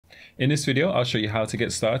In this video, I'll show you how to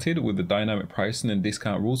get started with the dynamic pricing and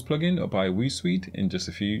discount rules plugin by WooSuite in just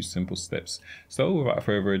a few simple steps. So without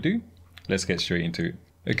further ado, let's get straight into it.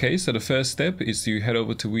 Okay, so the first step is to head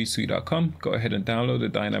over to woosuite.com, go ahead and download the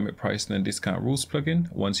dynamic pricing and discount rules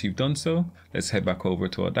plugin. Once you've done so, let's head back over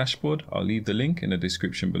to our dashboard. I'll leave the link in the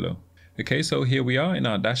description below. Okay, so here we are in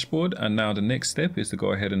our dashboard, and now the next step is to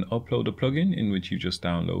go ahead and upload the plugin in which you just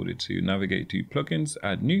downloaded. So you navigate to plugins,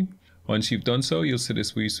 add new. Once you've done so, you'll see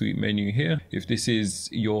this WooSuite menu here. If this is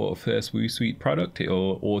your first WooSuite product, it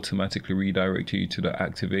will automatically redirect you to the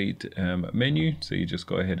activate menu. So you just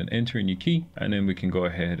go ahead and enter in your key, and then we can go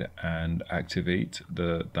ahead and activate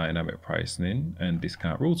the dynamic pricing and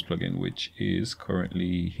discount rules plugin, which is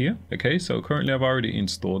currently here. Okay, so currently I've already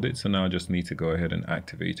installed it, so now I just need to go ahead and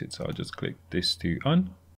activate it. So I'll just click this to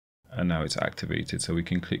on. And now it's activated, so we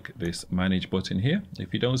can click this manage button here.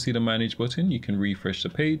 If you don't see the manage button, you can refresh the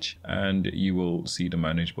page and you will see the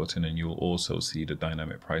manage button, and you'll also see the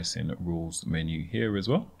dynamic pricing rules menu here as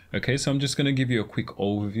well. Okay, so I'm just going to give you a quick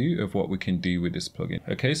overview of what we can do with this plugin.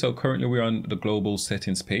 Okay, so currently we're on the global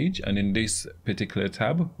settings page, and in this particular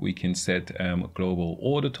tab we can set global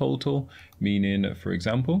order total, meaning, for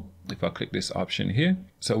example, if I click this option here,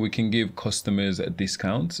 so we can give customers a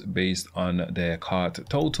discount based on their cart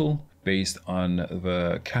total, based on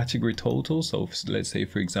the category total. So let's say,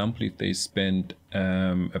 for example, if they spend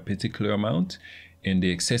a particular amount in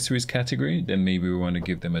the accessories category, then maybe we want to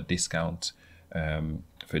give them a discount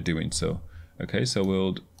for doing so. Okay, so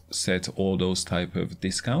we'll set all those type of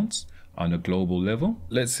discounts on a global level.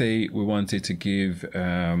 Let's say we wanted to give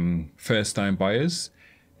first-time buyers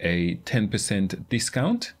a 10%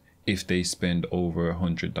 discount if they spend over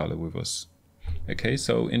 $100 with us. Okay,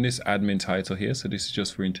 so in this admin title here, so this is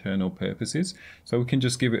just for internal purposes, so we can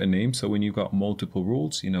just give it a name. So when you've got multiple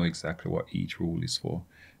rules, you know exactly what each rule is for.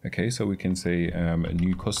 Okay, so we can say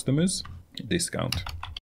new customers discount.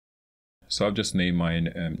 So I've just named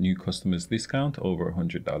mine new customers discount over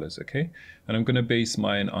 $100, okay? And I'm gonna base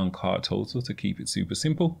mine on cart total to keep it super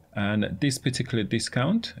simple. And this particular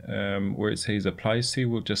discount, where it says applies to,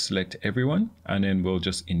 we'll just select everyone, and then we'll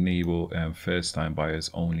just enable first time buyers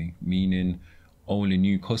only, meaning only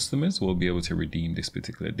new customers will be able to redeem this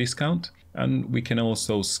particular discount. And we can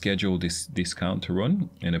also schedule this discount to run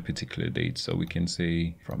in a particular date. So we can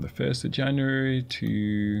say from the 1st of January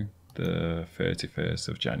to the 31st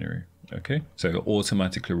of January. Okay, so it'll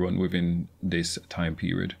automatically run within this time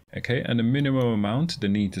period. Okay, and the minimum amount they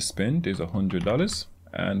need to spend is $100,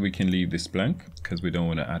 and we can leave this blank because we don't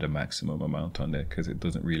want to add a maximum amount on there because it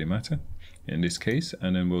doesn't really matter in this case.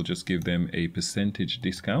 And then we'll just give them a percentage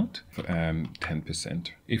discount for 10%.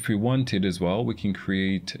 If we wanted as well, we can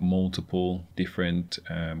create multiple different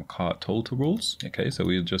cart total rules. Okay, so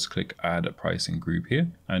we'll just click add a pricing group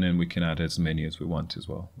here, and then we can add as many as we want as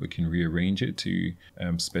well. We can rearrange it to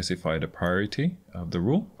specify the priority of the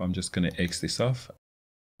rule. I'm just going to X this off.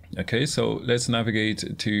 Okay, so let's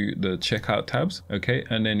navigate to the checkout tabs. Okay,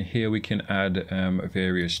 and then here we can add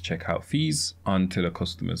various checkout fees onto the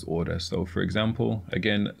customer's order. So for example,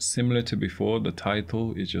 again, similar to before, the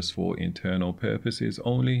title is just for internal purposes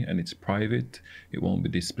only, and it's private. It won't be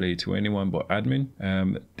displayed to anyone but admin.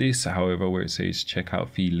 This, however, where it says checkout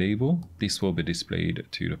fee label, this will be displayed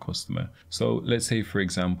to the customer. So let's say, for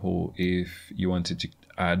example, if you wanted to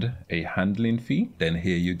add a handling fee, then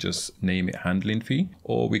here you just name it handling fee,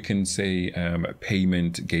 or we can say a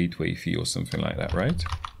payment gateway fee or something like that, right?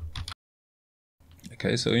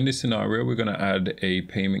 Okay, so in this scenario, we're going to add a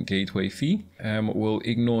payment gateway fee. We'll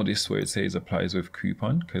ignore this where it says applies with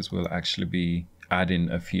coupon, because we'll actually be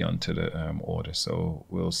adding a fee onto the order. So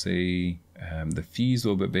we'll say the fees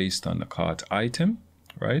will be based on the cart item,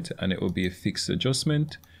 right? And it will be a fixed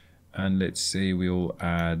adjustment. And let's say we'll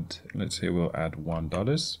add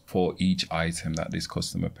 $1 for each item that this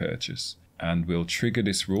customer purchased. And we'll trigger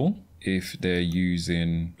this rule if they're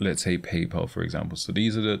using, let's say, PayPal, for example. So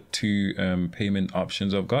these are the two payment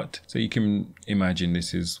options I've got. So you can imagine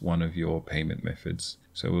this is one of your payment methods.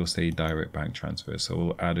 So we'll say direct bank transfer. So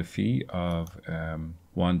we'll add a fee of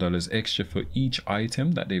 $1 extra for each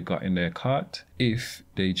item that they've got in their cart if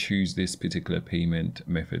they choose this particular payment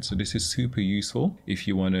method. So this is super useful if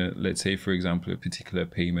you want to, let's say, for example, a particular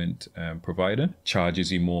payment provider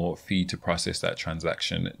charges you more fee to process that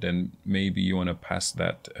transaction, then maybe you want to pass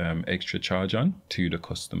that extra charge on to the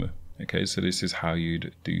customer. Okay, so this is how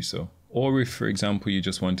you'd do so. Or if, for example, you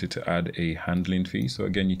just wanted to add a handling fee. So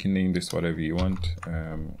again, you can name this whatever you want,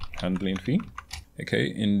 handling fee. Okay,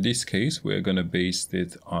 in this case, we're going to base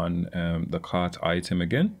it on the cart item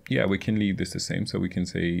again. Yeah, we can leave this the same. So we can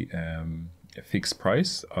say a fixed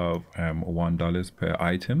price of $1 per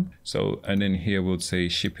item. So, and then here we'll say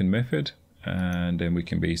shipping method, and then we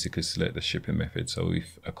can basically select the shipping method. So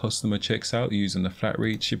if a customer checks out using the flat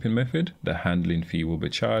rate shipping method, the handling fee will be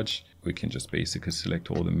charged. We can just basically select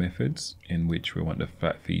all the methods in which we want the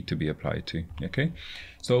flat fee to be applied to. Okay,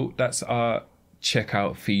 so that's our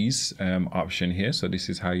checkout fees option here. So this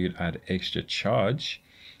is how you'd add extra charge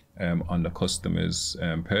on the customer's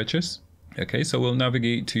purchase. Okay, so we'll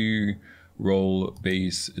navigate to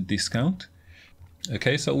role-based discount.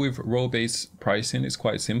 Okay, so with role-based pricing, it's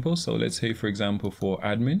quite simple. So let's say, for example, for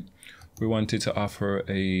admin, we wanted to offer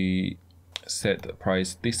a set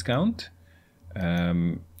price discount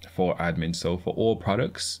for admin. So for all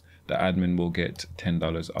products, the admin will get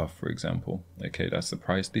 $10 off, for example. Okay, that's the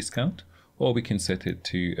price discount. Or we can set it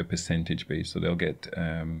to a percentage base. So they'll get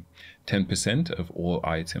 10% of all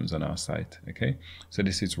items on our site. Okay, so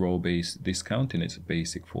this is role-based discount in its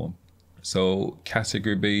basic form. So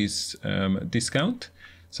category-based discount.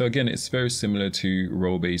 So again, it's very similar to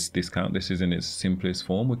role-based discount. This is in its simplest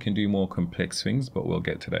form. We can do more complex things, but we'll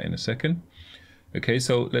get to that in a second. Okay,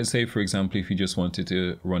 so let's say, for example, if you just wanted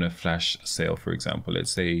to run a flash sale, for example,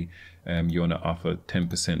 let's say you want to offer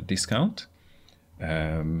 10% discount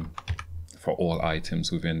for all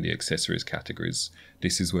items within the accessories categories.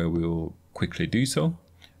 This is where we'll quickly do so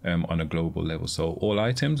on a global level. So all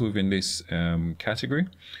items within this category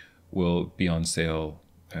will be on sale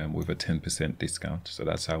with a 10% discount. So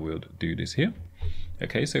that's how we'll do this here.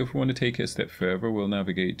 Okay, so if we want to take it a step further, we'll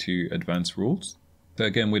navigate to advanced rules. So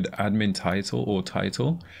again, with admin title or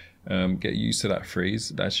title, get used to that phrase.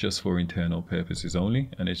 That's just for internal purposes only,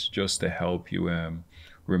 and it's just to help you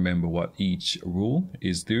remember what each rule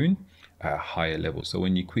is doing at a higher level. So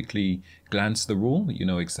when you quickly glance the rule, you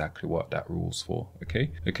know exactly what that rule's for.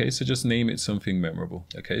 Okay, so just name it something memorable.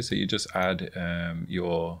 Okay, so you just add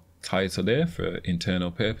your title there for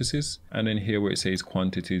internal purposes, and then here where it says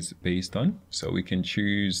quantities based on, so we can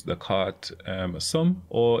choose the cart sum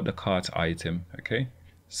or the cart item. Okay,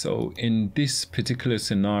 so in this particular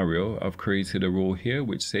scenario, I've created a rule here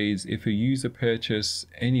which says if a user purchases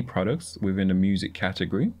any products within the music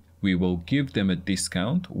category, we will give them a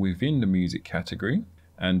discount within the music category,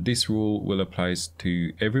 and this rule will apply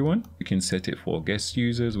to everyone. We can set it for guest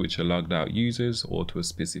users, which are logged out users, or to a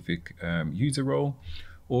specific user role,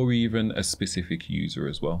 or even a specific user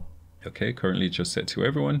as well. Okay, currently it's just set to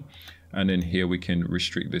everyone. And then here we can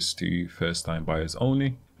restrict this to first time buyers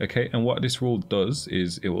only. Okay, and what this rule does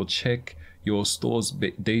is it will check your store's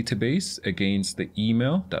database against the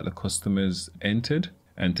email that the customers entered,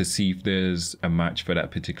 and to see if there's a match for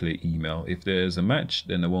that particular email. If there's a match,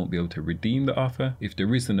 then they won't be able to redeem the offer. If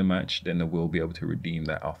there isn't a match, then they will be able to redeem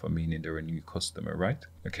that offer, meaning they're a new customer, right?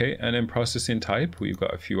 Okay, and then processing type, we've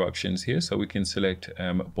got a few options here. So we can select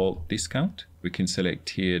bulk discount. We can select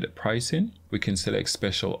tiered pricing. We can select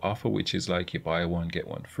special offer, which is like you buy one, get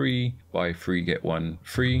one free, buy three, get one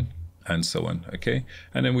free, and so on. Okay,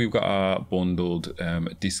 and then we've got our bundled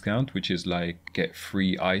discount, which is like get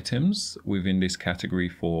free items within this category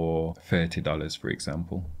for $30, for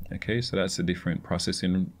example. Okay, so that's a different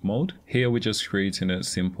processing mode. Here we're just creating a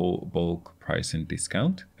simple bulk pricing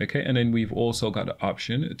discount. Okay, and then we've also got the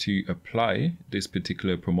option to apply this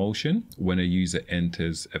particular promotion when a user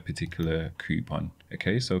enters a particular coupon.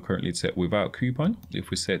 Okay, so currently it's set without coupon. If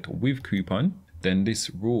we set with coupon, then this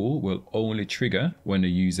rule will only trigger when a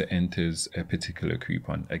user enters a particular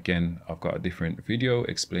coupon. Again, I've got a different video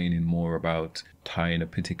explaining more about tying a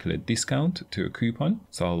particular discount to a coupon.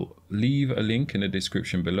 So I'll leave a link in the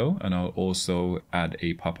description below, and I'll also add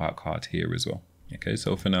a pop-out cart here as well. Okay,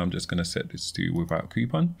 so for now, I'm just going to set this to without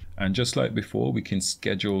coupon. And just like before, we can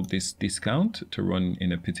schedule this discount to run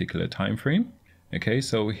in a particular time frame. Okay,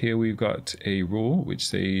 so here we've got a rule which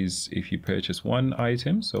says if you purchase one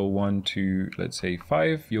item, so 1 to, let's say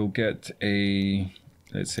 5, you'll get a,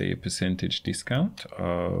 let's say a percentage discount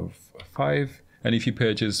of 5. And if you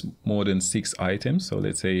purchase more than 6 items, so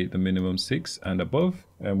let's say the minimum 6 and above,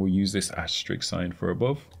 and we'll use this asterisk sign for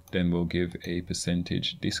above, then we'll give a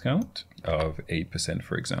percentage discount of 8%,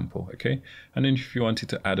 for example. Okay, and then if you wanted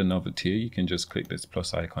to add another tier, you can just click this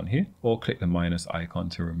plus icon here, or click the minus icon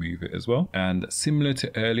to remove it as well. And similar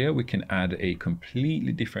to earlier, we can add a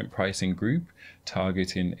completely different pricing group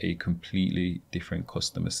targeting a completely different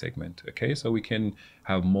customer segment. Okay, so we can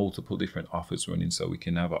have multiple different offers running. So we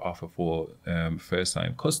can have an offer for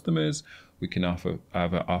first-time customers. We can have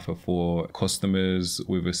an offer for customers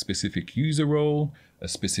with a specific user role, a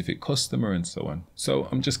specific customer, and so on. So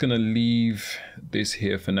I'm just going to leave this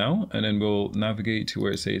here for now, and then we'll navigate to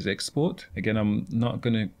where it says export. Again, I'm not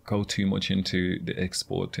going to go too much into the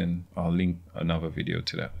export, and I'll link another video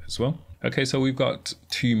to that as well. Okay, so we've got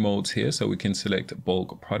two modes here. So we can select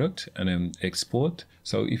bulk product and then export.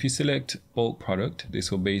 So if you select bulk product,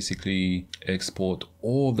 this will basically export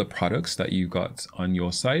all the products that you've got on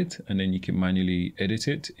your site, and then you can manually edit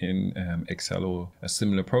it in Excel or a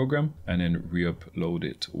similar program, and then re-upload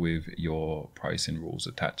it with your pricing rules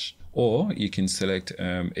attached. Or you can select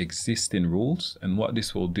existing rules, and what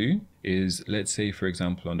this will do is, let's say for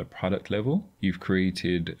example on the product level you've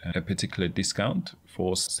created a particular discount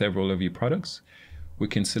for several of your products. We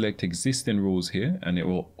can select existing rules here, and it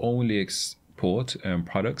will only export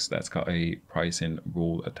products that's got a pricing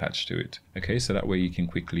rule attached to it. Okay, so that way you can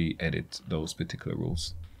quickly edit those particular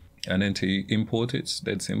rules. And then to import it's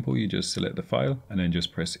dead simple. You just select the file and then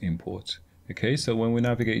just press import. Okay, so when we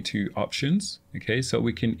navigate to options, okay, so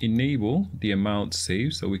we can enable the amount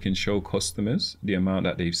saved, so we can show customers the amount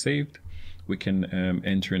that they've saved. We can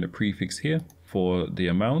enter in a prefix here for the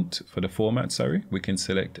amount, for the format, sorry. We can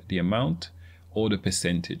select the amount or the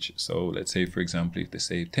percentage. So let's say, for example, if they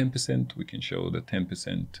save 10%, we can show the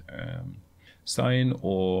 10% sign,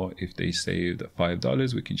 or if they saved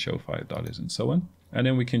 $5, we can show $5 and so on. And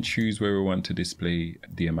then we can choose where we want to display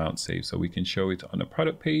the amount saved. So we can show it on the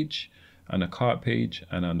product page, on a cart page,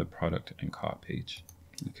 and on the product and cart page.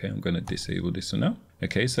 Okay, I'm going to disable this one now.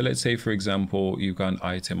 Okay, so let's say for example you've got an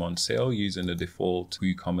item on sale using the default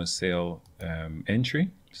WooCommerce sale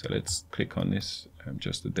entry. So let's click on this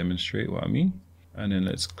just to demonstrate what I mean, and then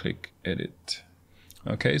let's click edit.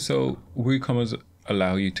 Okay, so WooCommerce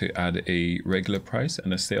allow you to add a regular price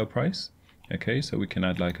and a sale price. Okay, so we can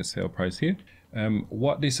add like a sale price here.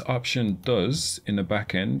 What this option does in the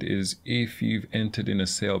back end is, if you've entered in a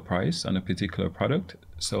sale price on a particular product,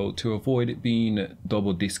 so to avoid it being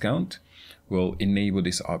double discount, we'll enable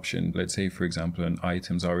this option. Let's say for example an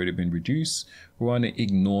item's already been reduced, we want to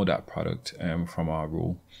ignore that product from our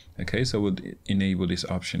rule. Okay, so we'll enable this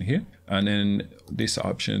option here, and then this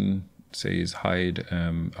option says hide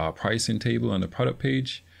our pricing table on the product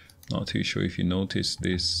page. Not too sure if you notice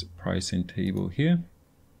this pricing table here.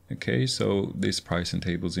 Okay, so this pricing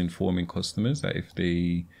table is informing customers that if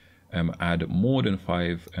they add more than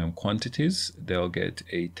 5 quantities, they'll get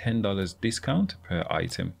a $10 discount per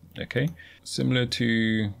item. Okay, similar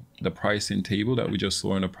to the pricing table that we just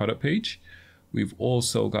saw on the product page, we've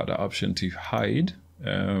also got the option to hide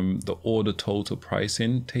the order total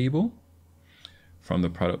pricing table from the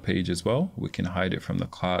product page as well. We can hide it from the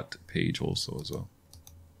cart page also as well.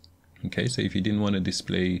 Okay, so if you didn't want to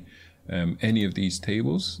display any of these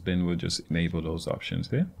tables, then we'll just enable those options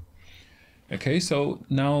there. Okay, so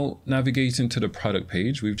now navigating to the product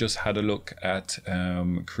page, we've just had a look at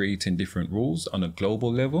creating different rules on a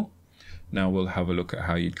global level. Now we'll have a look at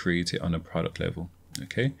how you'd create it on a product level.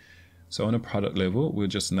 Okay, so on a product level, we'll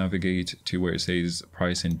just navigate to where it says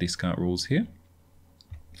price and discount rules here.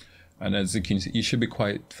 And as you can see, you should be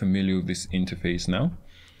quite familiar with this interface now.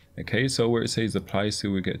 Okay, so where it says apply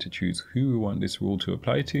to, we get to choose who we want this rule to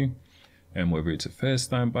apply to, and whether it's a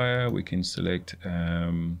first-time buyer, we can select.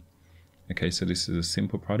 Okay, so this is a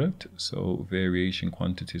simple product, so variation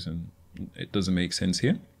quantities, and it doesn't make sense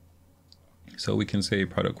here. So we can say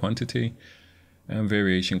product quantity, and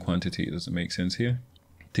variation quantity, it doesn't make sense here.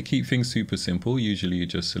 To keep things super simple, usually you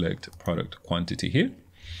just select product quantity here,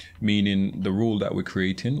 meaning the rule that we're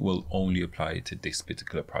creating will only apply to this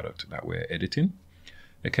particular product that we're editing.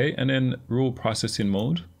 Okay, and then rule processing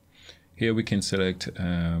mode. Here we can select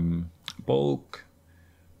bulk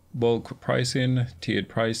pricing, tiered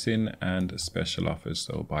pricing, and special offers.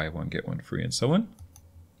 So buy one, get one free, and so on.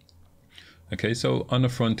 Okay, so on the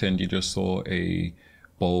front end, you just saw a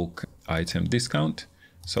bulk item discount.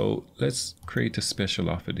 So let's create a special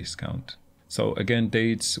offer discount. So again,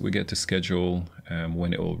 dates, we get to schedule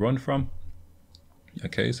when it will run from.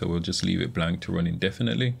 Okay, so we'll just leave it blank to run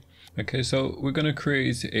indefinitely. Okay, so we're going to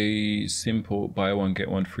create a simple buy one get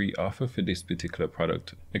one free offer for this particular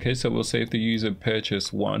product. Okay, so we'll say if the user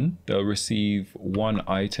purchase one, they'll receive one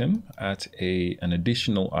item at an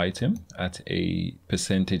additional item at a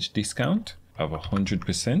percentage discount of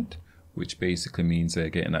 100%, which basically means they're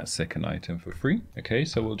getting that second item for free. Okay,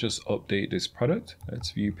 so we'll just update this product.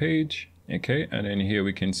 Let's view page. Okay, and then here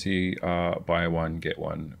we can see buy one get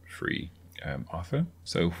one free offer.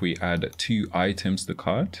 So if we add 2 items to the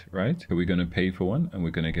cart, right, we're going to pay for one and we're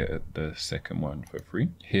going to get the second one for free.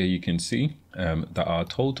 Here you can see that our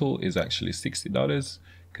total is actually $60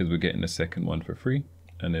 because we're getting the second one for free,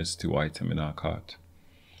 and there's 2 items in our cart.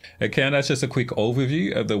 Okay, and that's just a quick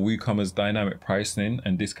overview of the WooCommerce dynamic pricing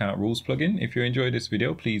and discount rules plugin. If you enjoyed this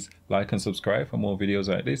video, please like and subscribe for more videos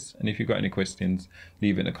like this. And if you've got any questions,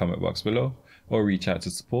 leave it in the comment box below or reach out to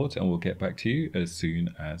support and we'll get back to you as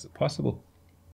soon as possible.